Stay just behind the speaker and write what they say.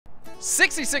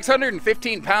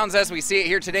6,615 pounds as we see it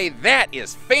here today. That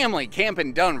is family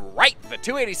camping done right. The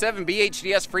 287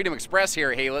 BHDS Freedom Express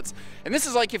here at Haylitz. And this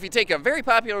is like if you take a very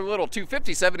popular little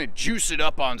 257 and juice it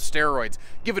up on steroids.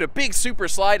 Give it a big super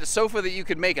slide, a sofa that you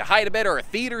could make a hide-a-bed or a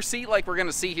theater seat like we're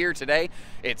gonna see here today.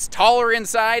 It's taller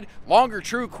inside, longer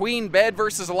true queen bed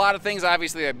versus a lot of things.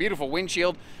 Obviously a beautiful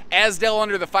windshield. Azdel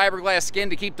under the fiberglass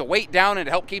skin to keep the weight down and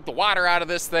to help keep the water out of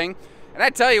this thing. And I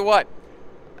tell you what,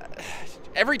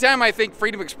 every time I think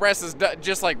Freedom Express is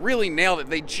just like really nailed it,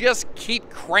 they just keep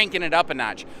cranking it up a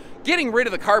notch. Getting rid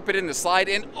of the carpet in the slide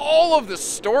and all of the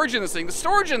storage in this thing. The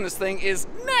storage in this thing is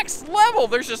next level.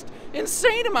 There's just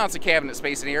insane amounts of cabinet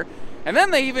space in here. And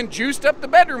then they even juiced up the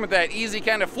bedroom with that easy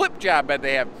kind of flip job bed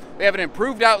they have. They have an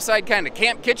improved outside kind of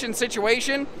camp kitchen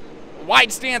situation.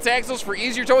 Wide stance axles for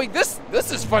easier towing. This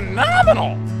is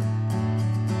phenomenal.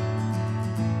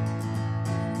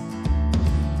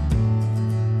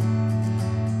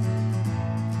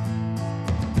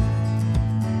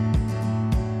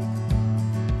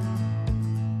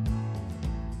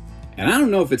 And I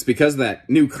don't know if it's because of that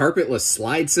new carpetless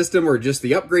slide system or just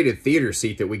the upgraded theater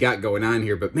seat that we got going on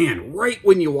here, but man, right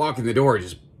when you walk in the door,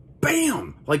 just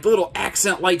bam, like the little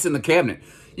accent lights in the cabinet.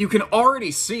 You can already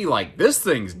see like this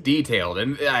thing's detailed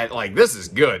and like this is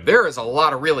good. There is a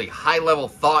lot of really high level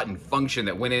thought and function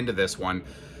that went into this one.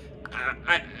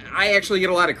 I actually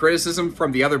get a lot of criticism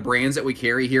from the other brands that we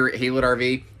carry here at Haylitz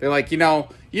RV. They're like, you know,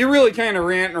 you really kind of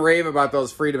rant and rave about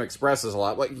those Freedom Expresses a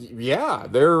lot. Like, yeah,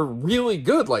 they're really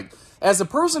good. Like, as a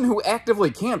person who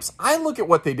actively camps, I look at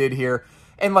what they did here,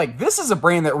 and like, this is a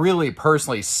brand that really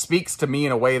personally speaks to me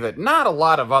in a way that not a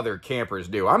lot of other campers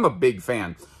do. I'm a big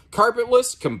fan.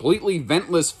 Carpetless, completely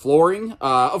ventless flooring.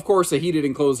 Of course, a heated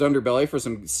enclosed underbelly for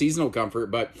some seasonal comfort,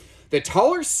 but the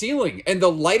taller ceiling and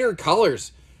the lighter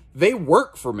colors, they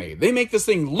work for me. They make this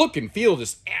thing look and feel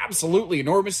just absolutely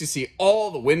enormous. You see all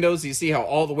the windows. You see how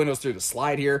all the windows through the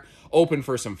slide here open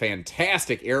for some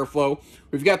fantastic airflow.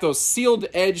 We've got those sealed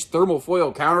edge thermal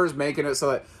foil counters making it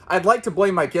so that I'd like to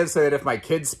blame my kids, say that if my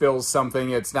kid spills something,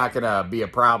 it's not going to be a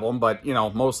problem. But, you know,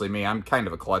 mostly me. I'm kind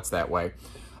of a klutz that way.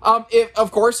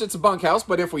 Of course, it's a bunkhouse,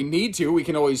 but if we need to, we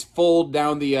can always fold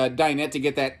down the dinette to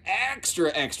get that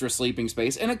extra sleeping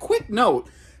space. And a quick note,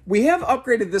 we have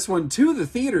upgraded this one to the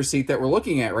theater seat that we're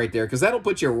looking at right there, because that'll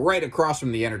put you right across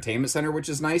from the entertainment center, which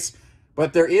is nice.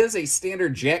 But there is a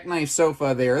standard jackknife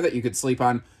sofa there that you could sleep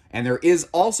on, and there is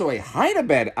also a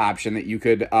hide-a-bed option that you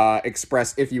could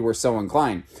express if you were so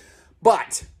inclined.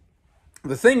 But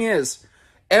the thing is,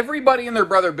 everybody and their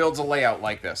brother builds a layout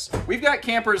like this. We've got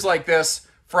campers like this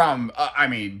from, I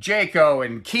mean, Jayco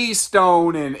and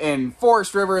Keystone and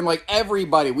Forest River and like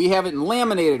everybody. We have it in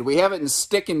laminated, we have it in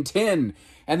stick and tin,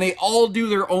 and they all do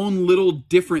their own little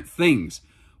different things.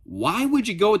 Why would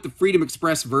you go with the Freedom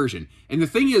Express version? And the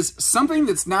thing is, something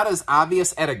that's not as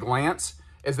obvious at a glance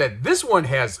is that this one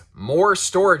has more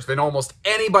storage than almost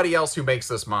anybody else who makes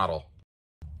this model.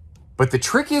 But the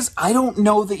trick is, I don't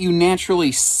know that you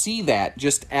naturally see that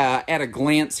just at a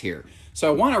glance here. So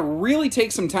I want to really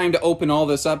take some time to open all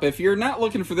this up. If you're not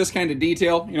looking for this kind of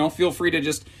detail, you know, feel free to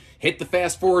just hit the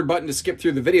fast forward button to skip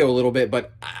through the video a little bit.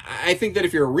 But I think that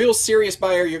if you're a real serious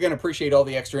buyer, you're going to appreciate all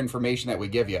the extra information that we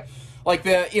give you. Like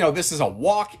this is a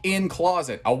walk-in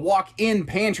closet, a walk-in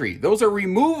pantry. Those are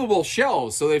removable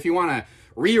shelves so that if you want to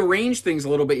rearrange things a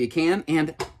little bit, you can.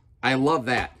 And I love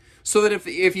that. So that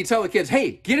if you tell the kids,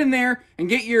 hey, get in there and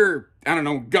get your, I don't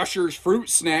know, Gushers fruit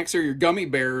snacks or your gummy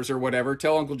bears or whatever.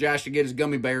 Tell Uncle Josh to get his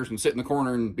gummy bears and sit in the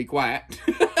corner and be quiet.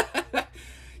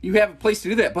 You have a place to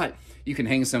do that, but you can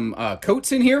hang some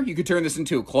coats in here. You could turn this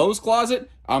into a clothes closet.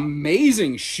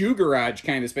 Amazing shoe garage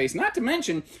kind of space. Not to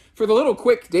mention, for the little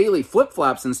quick daily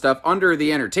flip-flops and stuff, under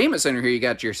the entertainment center here, you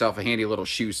got yourself a handy little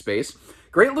shoe space.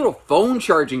 Great little phone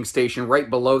charging station right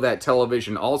below that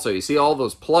television also. You see all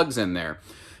those plugs in there.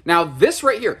 Now, this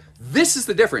right here, this is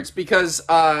the difference, because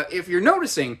if you're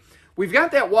noticing, we've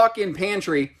got that walk-in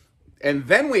pantry, and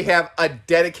then we have a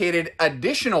dedicated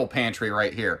additional pantry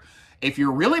right here. If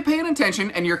you're really paying attention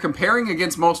and you're comparing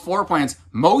against most floor plans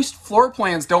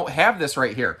don't have this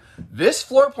right here. This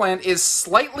floor plan is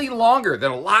slightly longer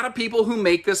than a lot of people who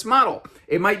make this model.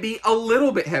 It might be a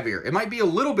little bit heavier. It might be a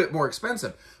little bit more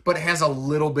expensive, but it has a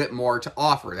little bit more to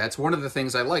offer. That's one of the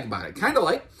things I like about it. Kind of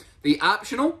like the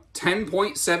optional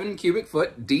 10.7 cubic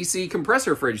foot DC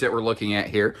compressor fridge that we're looking at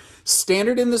here.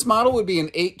 Standard in this model would be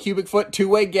an 8 cubic foot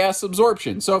two-way gas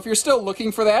absorption. So if you're still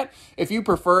looking for that, if you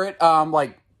prefer it,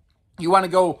 like you want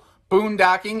to go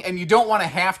boondocking and you don't want to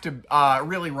have to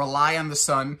really rely on the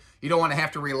sun, you don't want to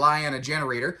have to rely on a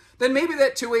generator, then maybe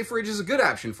that two-way fridge is a good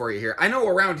option for you here. I know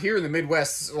around here in the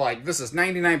Midwest, like, this is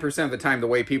 99% of the time the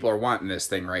way people are wanting this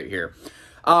thing right here.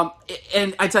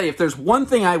 And I tell you, if there's one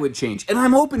thing I would change, and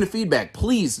I'm open to feedback,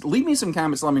 please leave me some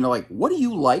comments, let me know, like, what do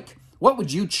you like? What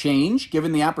would you change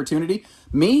given the opportunity?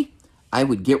 Me, I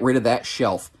would get rid of that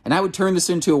shelf, and I would turn this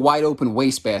into a wide open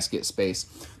wastebasket space.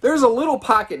 There's a little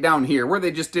pocket down here where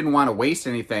they just didn't want to waste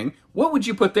anything. What would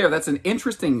you put there? That's an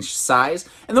interesting size,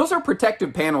 and those are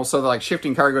protective panels so that like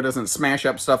shifting cargo doesn't smash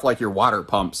up stuff like your water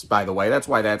pumps, by the way. That's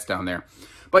why that's down there.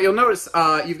 But you'll notice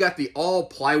you've got the all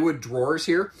plywood drawers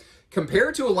here.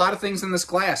 Compared to a lot of things in this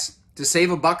class, to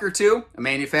save a buck or two,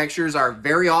 manufacturers are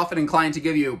very often inclined to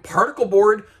give you particle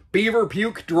board beaver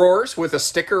puke drawers with a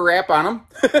sticker wrap on them.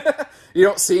 You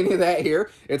don't see any of that here.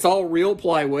 It's all real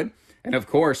plywood. And of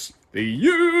course, the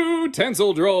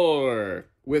utensil drawer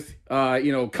with,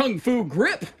 you know, kung fu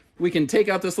grip. We can take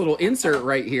out this little insert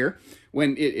right here.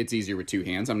 When it's easier with two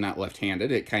hands. I'm not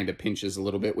left-handed. It kind of pinches a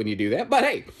little bit when you do that. But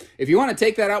hey, if you want to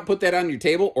take that out, put that on your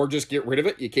table, or just get rid of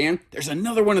it, you can. There's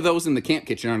another one of those in the camp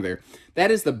kitchen under there. That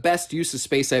is the best use of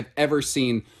space I've ever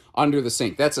seen under the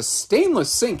sink. That's a stainless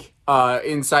sink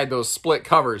inside those split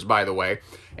covers, by the way.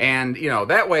 And, you know,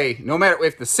 that way, no matter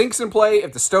if the sink's in play,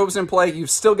 if the stove's in play, you've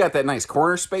still got that nice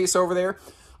corner space over there.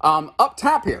 Up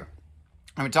top here,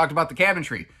 I haven't talked about the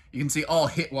cabinetry. You can see all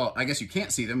well, I guess you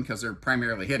can't see them because they're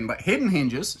primarily hidden, but hidden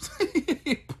hinges.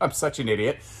 I'm such an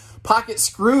idiot. Pocket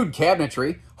screwed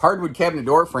cabinetry, hardwood cabinet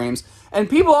door frames. And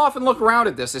people often look around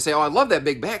at this. They say, oh, I love that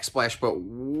big backsplash, but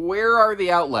where are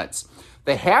the outlets?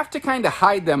 They have to kind of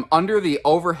hide them under the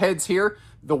overheads here.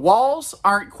 The walls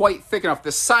aren't quite thick enough.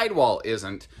 The sidewall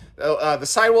isn't. The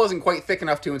sidewall isn't quite thick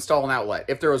enough to install an outlet.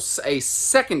 If there was a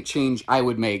second change I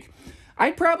would make,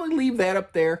 I'd probably leave that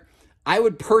up there. I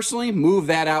would personally move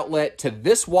that outlet to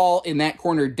this wall in that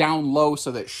corner down low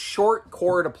so that short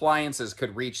cord appliances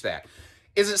could reach that.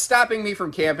 Is it stopping me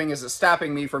from camping? Is it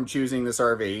stopping me from choosing this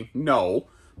RV? No.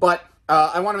 But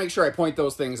I want to make sure I point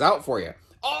those things out for you.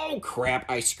 Oh, crap.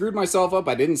 I screwed myself up.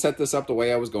 I didn't set this up the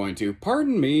way I was going to.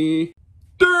 Pardon me.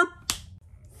 Derp.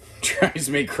 Drives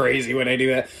me crazy when I do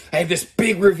that. I have this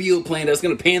big reveal planned. I was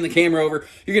going to pan the camera over.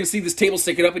 You're going to see this table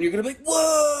sticking up and you're going to be like,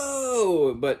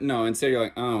 whoa! But no, instead you're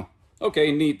like, oh.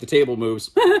 Okay, neat, the table moves.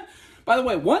 By the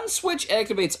way, one switch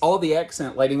activates all the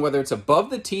accent lighting, whether it's above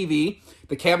the TV,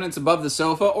 the cabinets above the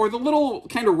sofa, or the little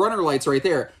kind of runner lights right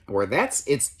there. Where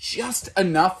it's just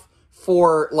enough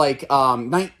for like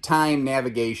nighttime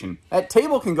navigation. That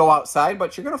table can go outside,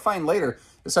 but you're going to find later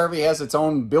this RV has its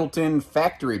own built-in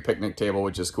factory picnic table,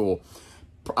 which is cool.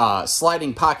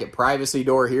 Sliding pocket privacy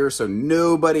door here, so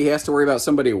nobody has to worry about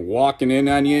somebody walking in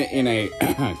on you in a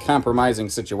compromising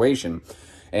situation.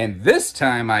 And this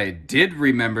time I did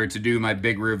remember to do my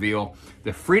big reveal.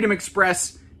 The Freedom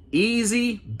Express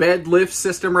Easy Bed Lift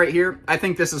System right here. I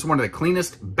think this is one of the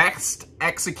cleanest, best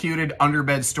executed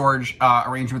underbed storage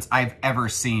arrangements I've ever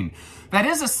seen. That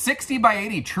is a 60 by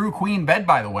 80 true queen bed,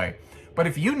 by the way. But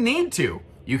if you need to,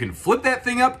 you can flip that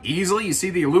thing up easily. You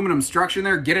see the aluminum structure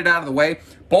there, get it out of the way.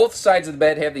 Both sides of the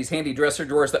bed have these handy dresser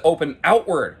drawers that open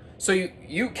outward. So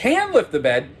you can lift the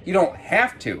bed, you don't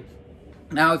have to.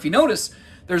 Now, if you notice,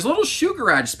 there's little shoe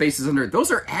garage spaces under it. Those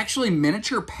are actually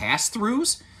miniature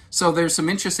pass-throughs. So there's some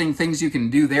interesting things you can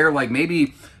do there. Like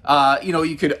maybe, you know,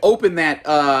 you could open that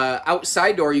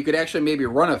outside door. You could actually maybe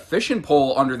run a fishing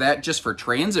pole under that just for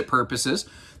transit purposes.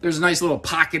 There's a nice little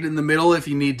pocket in the middle if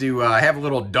you need to have a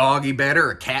little doggy bed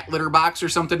or a cat litter box or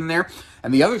something in there.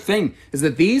 And the other thing is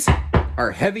that these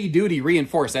are heavy-duty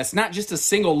reinforced. That's not just a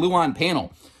single Luan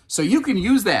panel. So you can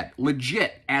use that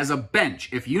legit as a bench.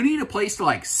 If you need a place to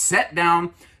like set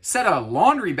down, set a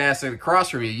laundry basket across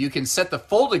from you, you can set the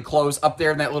folded clothes up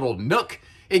there in that little nook.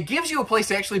 It gives you a place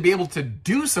to actually be able to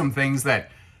do some things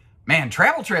that, man,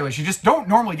 travel trailers, you just don't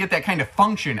normally get that kind of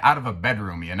function out of a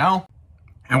bedroom, you know?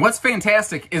 And what's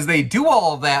fantastic is they do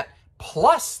all of that,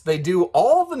 plus they do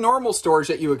all the normal storage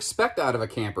that you expect out of a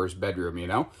camper's bedroom, you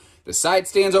know? The side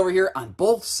stands over here on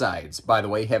both sides, by the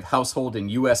way, have household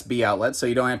and USB outlets, so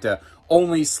you don't have to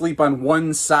only sleep on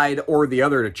one side or the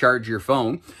other to charge your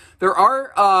phone. There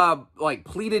are, like,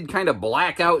 pleated kind of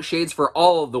blackout shades for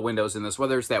all of the windows in this,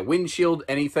 whether it's that windshield,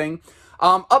 anything.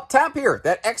 Up top here,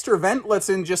 that extra vent lets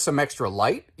in just some extra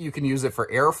light. You can use it for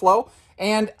airflow.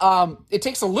 And it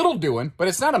takes a little doing, but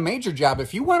it's not a major job.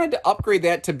 If you wanted to upgrade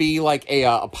that to be like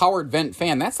a powered vent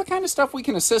fan, that's the kind of stuff we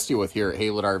can assist you with here at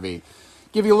Haylett RV.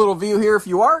 Give you a little view here if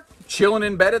you are chilling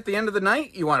in bed at the end of the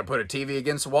night. You want to put a TV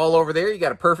against the wall over there. You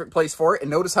got a perfect place for it.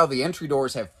 And notice how the entry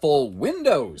doors have full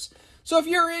windows. So if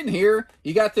you're in here,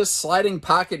 you got this sliding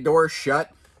pocket door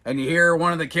shut, and you hear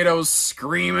one of the kiddos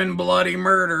screaming bloody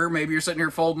murder, maybe you're sitting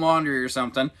here folding laundry or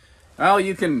something, well,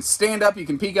 you can stand up, you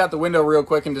can peek out the window real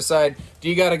quick and decide, do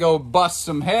you got to go bust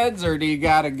some heads or do you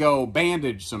got to go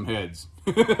bandage some heads?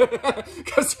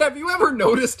 Because have you ever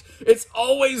noticed, it's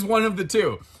always one of the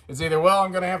two. It's either, well,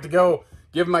 I'm going to have to go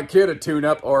give my kid a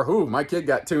tune-up, or, ooh, my kid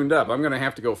got tuned up. I'm going to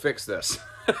have to go fix this.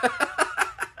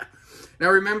 Now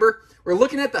remember, we're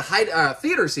looking at the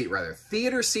theater seat, rather.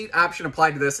 Theater seat option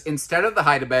applied to this instead of the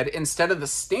hide-a-bed, instead of the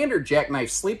standard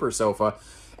jackknife sleeper sofa.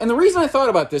 And the reason I thought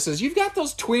about this is you've got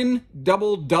those twin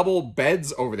double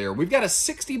beds over there. We've got a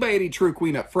 60 by 80 True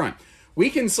Queen up front.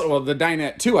 We can, well, the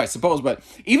dinette too, I suppose, but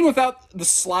even without the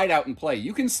slide out and play,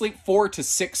 you can sleep 4 to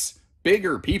 6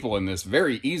 bigger people in this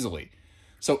very easily.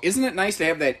 So isn't it nice to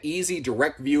have that easy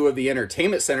direct view of the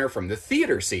entertainment center from the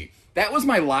theater seat? That was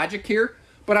my logic here,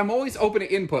 but I'm always open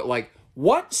to input. Like,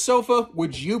 what sofa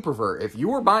would you prefer? If you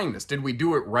were buying this, did we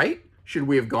do it right? Should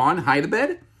we have gone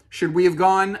hide-a-bed? Should we have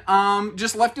gone,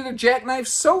 just left it a jackknife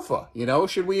sofa? You know,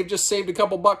 should we have just saved a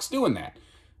couple bucks doing that?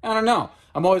 I don't know.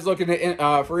 I'm always looking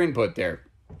at, for input there.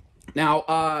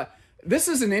 Now, this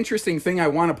is an interesting thing I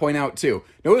want to point out too.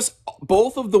 Notice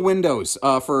both of the windows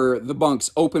for the bunks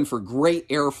open for great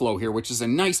airflow here, which is a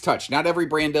nice touch. Not every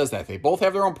brand does that. They both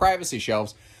have their own privacy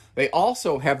shelves. They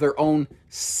also have their own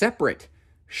separate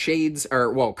shades,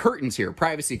 or, well, curtains here,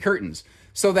 privacy curtains.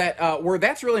 So that where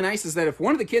that's really nice is that if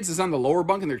one of the kids is on the lower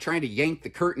bunk and they're trying to yank the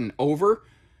curtain over,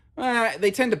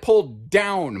 they tend to pull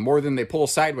down more than they pull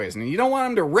sideways. And you don't want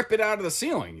them to rip it out of the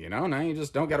ceiling, you know? Now you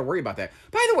just don't got to worry about that.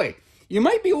 By the way, you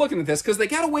might be looking at this because they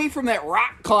got away from that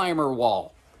rock climber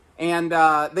wall. And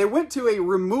they went to a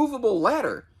removable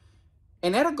ladder.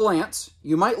 And at a glance,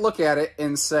 you might look at it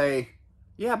and say,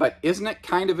 yeah, but isn't it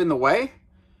kind of in the way?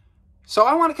 So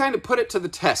I want to kind of put it to the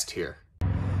test here.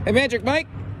 Hey, Magic Mike.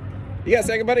 You got a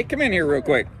second, buddy? Come in here real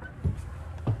quick.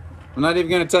 I'm not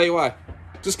even going to tell you why.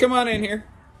 Just come on in here.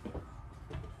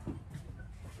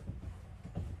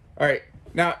 All right.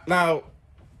 Now,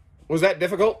 was that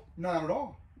difficult? Not at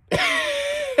all.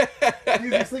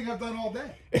 Easiest thing I've done all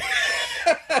day.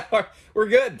 We're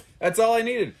good. That's all I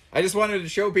needed. I just wanted to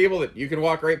show people that you can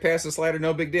walk right past this ladder,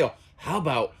 no big deal. How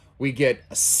about we get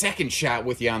a second shot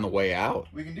with you on the way out?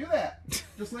 We can do that.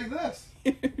 Just like this.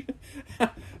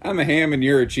 I'm a ham and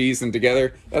you're a cheese, and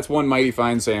together, that's one mighty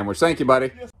fine sandwich. Thank you,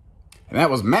 buddy. And that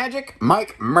was Magic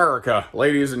Mike America,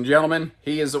 ladies and gentlemen.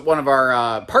 He is one of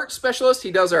our parts specialists.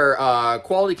 He does our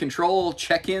quality control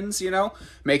check-ins, you know,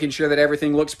 making sure that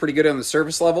everything looks pretty good on the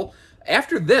surface level.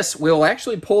 After this, we'll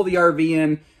actually pull the RV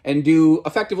in and do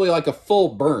effectively like a full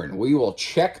burn. We will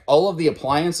check all of the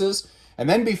appliances, and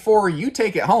then before you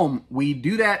take it home, we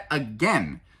do that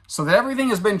again, so that everything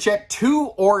has been checked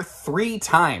 2 or 3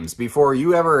 times before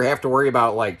you ever have to worry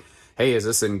about, like, hey, is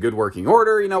this in good working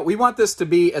order? You know, we want this to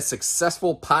be a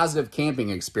successful, positive camping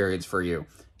experience for you.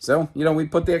 So, you know, we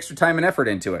put the extra time and effort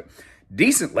into it.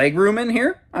 Decent leg room in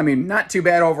here. I mean, not too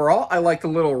bad overall. I like the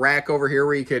little rack over here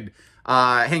where you could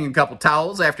hang a couple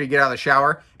towels after you get out of the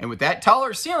shower. And with that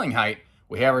taller ceiling height,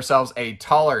 we have ourselves a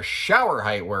taller shower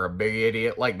height where a big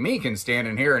idiot like me can stand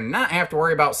in here and not have to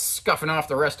worry about scuffing off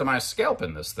the rest of my scalp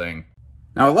in this thing.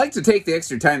 Now, I'd like to take the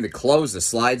extra time to close the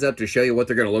slides up to show you what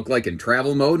they're going to look like in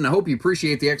travel mode, and I hope you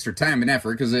appreciate the extra time and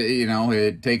effort because, you know,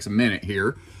 it takes a minute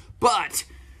here. But,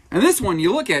 and this one,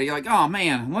 you look at it, you're like, oh,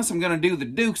 man, unless I'm going to do the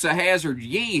Dukes of Hazzard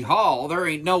yee-haw, there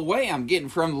ain't no way I'm getting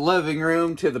from the living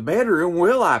room to the bedroom,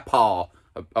 will I, Paul?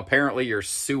 Apparently you're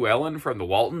Sue Ellen from the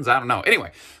Waltons. I don't know.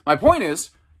 Anyway, my point is,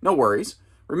 no worries.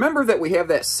 Remember that we have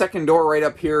that second door right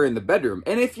up here in the bedroom.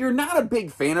 And if you're not a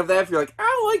big fan of that, if you're like, I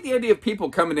don't like the idea of people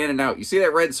coming in and out. You see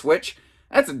that red switch?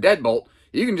 That's a deadbolt.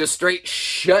 You can just straight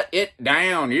shut it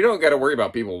down. You don't got to worry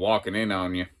about people walking in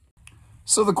on you.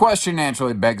 So the question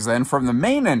naturally begs then, from the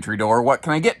main entry door, what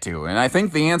can I get to? And I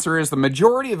think the answer is the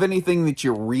majority of anything that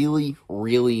you really,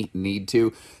 really need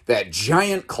to. That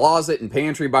giant closet and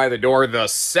pantry by the door, the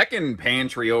second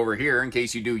pantry over here, in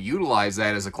case you do utilize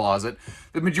that as a closet.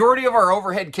 The majority of our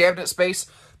overhead cabinet space.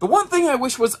 The one thing I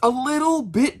wish was a little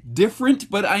bit different,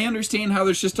 but I understand how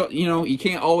there's just, you know, you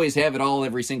can't always have it all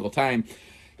every single time,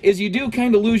 is you do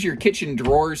kind of lose your kitchen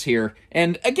drawers here.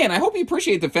 And again, I hope you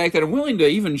appreciate the fact that I'm willing to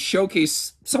even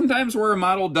showcase sometimes where a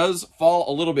model does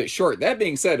fall a little bit short. That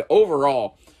being said,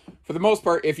 overall, for the most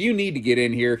part, if you need to get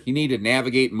in here, you need to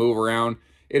navigate and move around.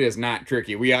 It is not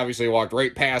tricky. We obviously walked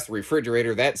right past the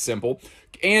refrigerator. That's simple.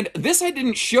 And this I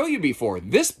didn't show you before.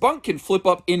 This bunk can flip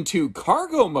up into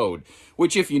cargo mode,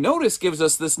 which if you notice gives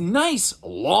us this nice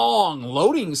long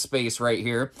loading space right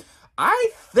here.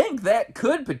 I think that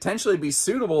could potentially be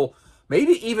suitable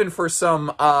Maybe even for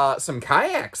some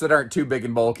kayaks that aren't too big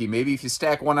and bulky. Maybe if you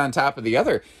stack one on top of the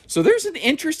other. So there's an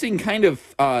interesting kind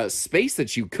of space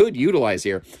that you could utilize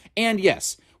here. And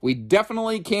yes, we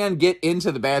definitely can get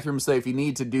into the bathroom. So if you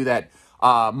need to do that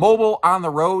mobile on the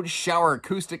road shower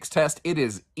acoustics test, it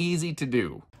is easy to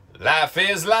do. Life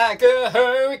is like a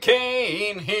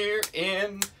hurricane here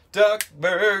in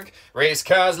Duckburg. Race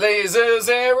cars, lasers,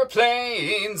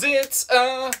 aeroplanes. It's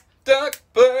a duck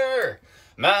blur.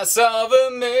 Might solve a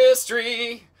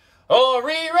mystery or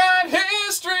rewrite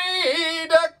history.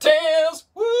 DuckTales,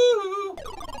 woo!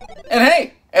 And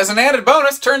hey, as an added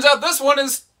bonus, turns out this one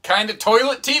is kind of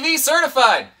toilet TV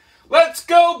certified. Let's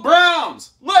go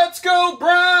Browns! Let's go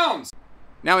Browns!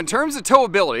 Now, in terms of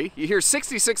towability, you hear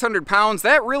 6,600 pounds.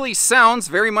 That really sounds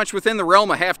very much within the realm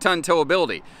of half-ton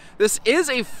towability. This is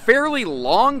a fairly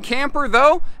long camper,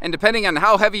 though, and depending on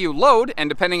how heavy you load, and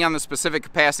depending on the specific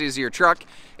capacities of your truck,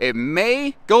 it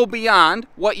may go beyond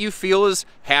what you feel is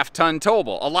half-ton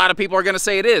towable. A lot of people are going to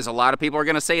say it is. A lot of people are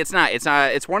going to say it's not.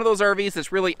 It's one of those RVs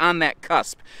that's really on that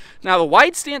cusp. Now, the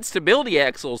wide stance stability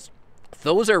axles,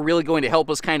 those are really going to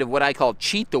help us kind of what I call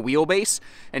cheat the wheelbase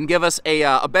and give us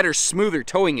a better, smoother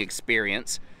towing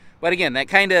experience. But again, that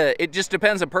kind of, it just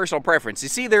depends on personal preference. You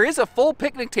see, there is a full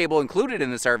picnic table included in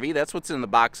this RV. That's what's in the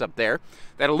box up there.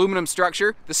 That aluminum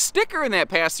structure. The sticker in that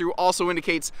pass-through also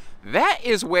indicates that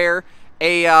is where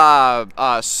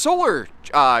a solar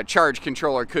charge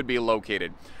controller could be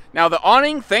located. Now, the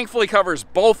awning thankfully covers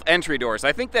both entry doors.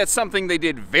 I think that's something they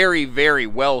did very, very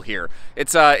well here.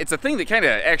 It's a thing that kind of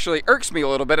actually irks me a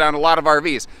little bit on a lot of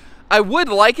RVs. I would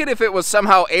like it if it was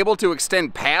somehow able to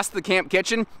extend past the camp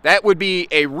kitchen. That would be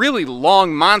a really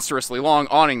long, monstrously long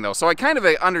awning though. So I kind of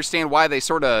understand why they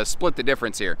sort of split the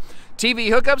difference here. TV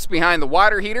hookups behind the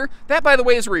water heater. That, by the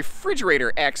way, is a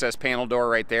refrigerator access panel door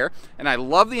right there. And I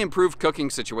love the improved cooking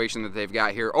situation that they've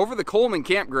got here. Over the Coleman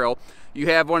camp grill, you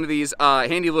have one of these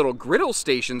handy little griddle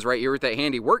stations right here with that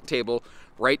handy work table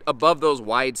right above those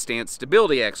wide stance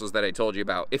stability axles that I told you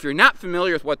about. If you're not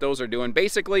familiar with what those are doing,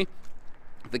 basically,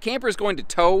 the camper is going to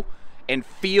tow and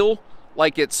feel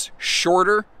like it's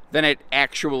shorter than it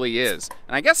actually is.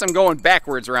 And I guess I'm going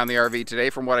backwards around the RV today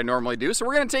from what I normally do, so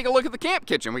we're going to take a look at the camp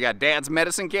kitchen. We got Dad's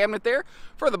medicine cabinet there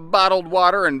for the bottled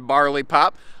water and barley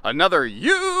pop. Another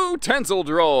utensil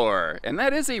drawer, and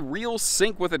that is a real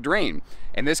sink with a drain.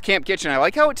 And this camp kitchen, I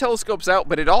like how it telescopes out,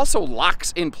 but it also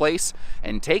locks in place.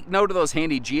 And take note of those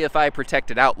handy GFI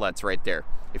protected outlets right there.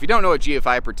 If you don't know what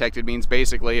GFI protected means,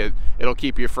 basically it'll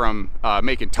keep you from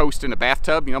making toast in a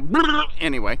bathtub, you know.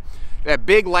 Anyway, that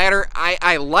big ladder,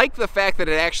 I like the fact that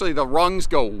the rungs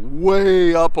go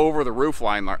way up over the roof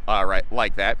line right,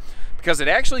 like that, because it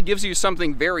actually gives you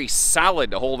something very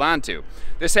solid to hold on to.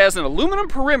 This has an aluminum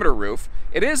perimeter roof.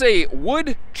 It is a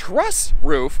wood truss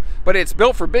roof, but it's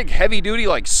built for big heavy duty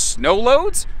like snow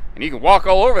loads. And you can walk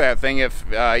all over that thing if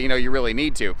you know, you really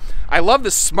need to. I love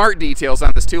the smart details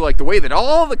on this too, like the way that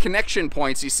all the connection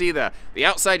points, you see the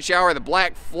outside shower, the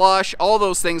black flush, all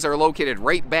those things are located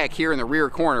right back here in the rear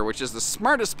corner, which is the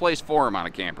smartest place for them on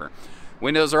a camper.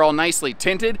 Windows are all nicely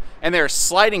tinted, and they're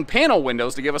sliding panel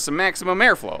windows to give us some maximum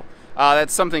airflow.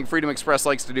 That's something Freedom Express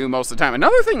likes to do most of the time.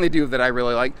 Another thing they do that I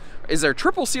really like is their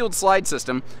triple sealed slide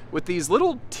system with these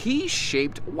little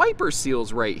T-shaped wiper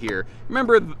seals right here.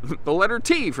 Remember the letter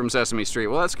T from Sesame Street?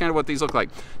 Well, that's kind of what these look like.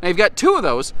 Now you've got two of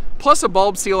those, plus a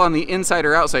bulb seal on the inside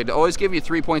or outside to always give you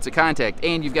 3 points of contact,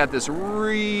 and you've got this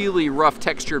really rough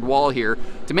textured wall here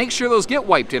to make sure those get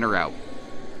wiped in or out.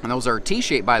 And those are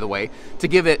T-shaped, by the way, to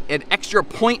give it an extra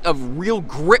point of real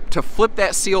grip to flip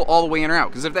that seal all the way in or out.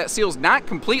 Because if that seal's not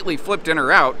completely flipped in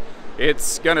or out,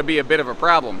 it's gonna be a bit of a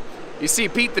problem. You see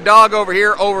Pete the dog over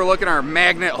here overlooking our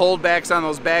magnet holdbacks on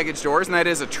those baggage doors, and that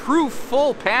is a true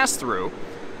full pass-through.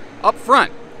 Up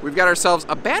front, we've got ourselves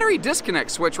a battery disconnect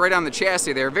switch right on the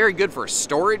chassis there. Very good for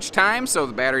storage time, so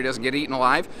the battery doesn't get eaten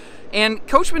alive. And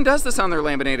Coachmen does this on their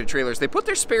laminated trailers. They put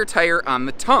their spare tire on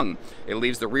the tongue. It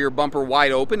leaves the rear bumper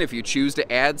wide open if you choose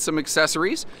to add some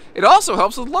accessories. It also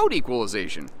helps with load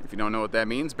equalization. If you don't know what that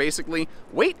means, basically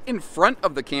weight in front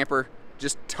of the camper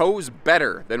just tows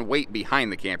better than weight behind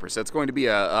the camper. So it's going to be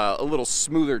a little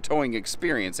smoother towing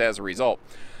experience as a result.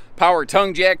 Power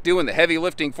tongue jack doing the heavy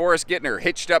lifting for us, getting her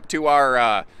hitched up to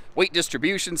our weight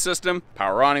distribution system.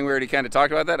 Power awning, we already kind of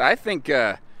talked about that. I think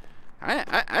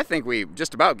we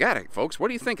just about got it, folks. What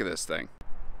do you think of this thing?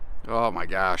 Oh my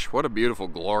gosh, what a beautiful,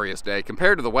 glorious day.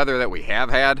 Compared to the weather that we have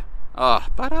had, I'm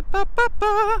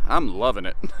loving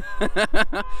it.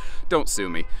 Don't sue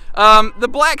me. The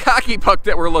black hockey puck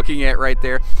that we're looking at right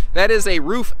there, that is a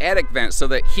roof attic vent so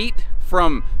that heat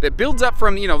that builds up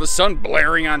from, you know, the sun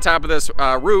blaring on top of this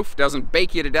roof, doesn't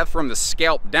bake you to death from the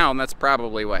scalp down. That's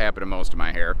probably what happened to most of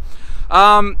my hair.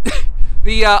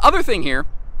 The other thing here,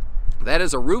 that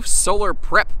is a roof solar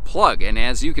prep plug, and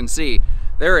as you can see,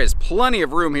 there is plenty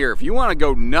of room here. If you want to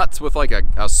go nuts with like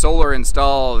a solar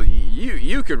install,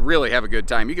 you could really have a good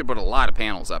time. You could put a lot of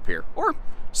panels up here, or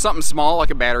something small like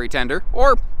a battery tender,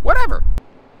 or whatever.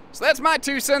 So that's my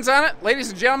 2 cents on it. Ladies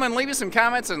and gentlemen, leave me some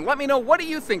comments and let me know, what do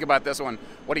you think about this one?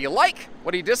 What do you like?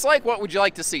 What do you dislike? What would you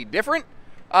like to see different?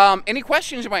 Any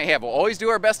questions you might have, we'll always do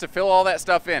our best to fill all that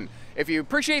stuff in. If you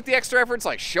appreciate the extra efforts,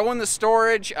 like showing the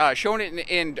storage, showing it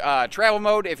in travel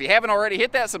mode, if you haven't already,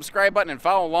 hit that subscribe button and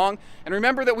follow along. And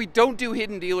remember that we don't do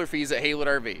hidden dealer fees at Haylett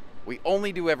RV. We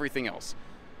only do everything else.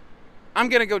 I'm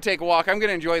going to go take a walk. I'm going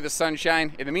to enjoy the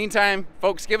sunshine. In the meantime,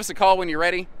 folks, give us a call when you're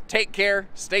ready. Take care,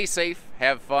 stay safe,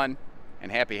 have fun,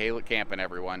 and happy Haylett camping,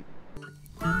 everyone.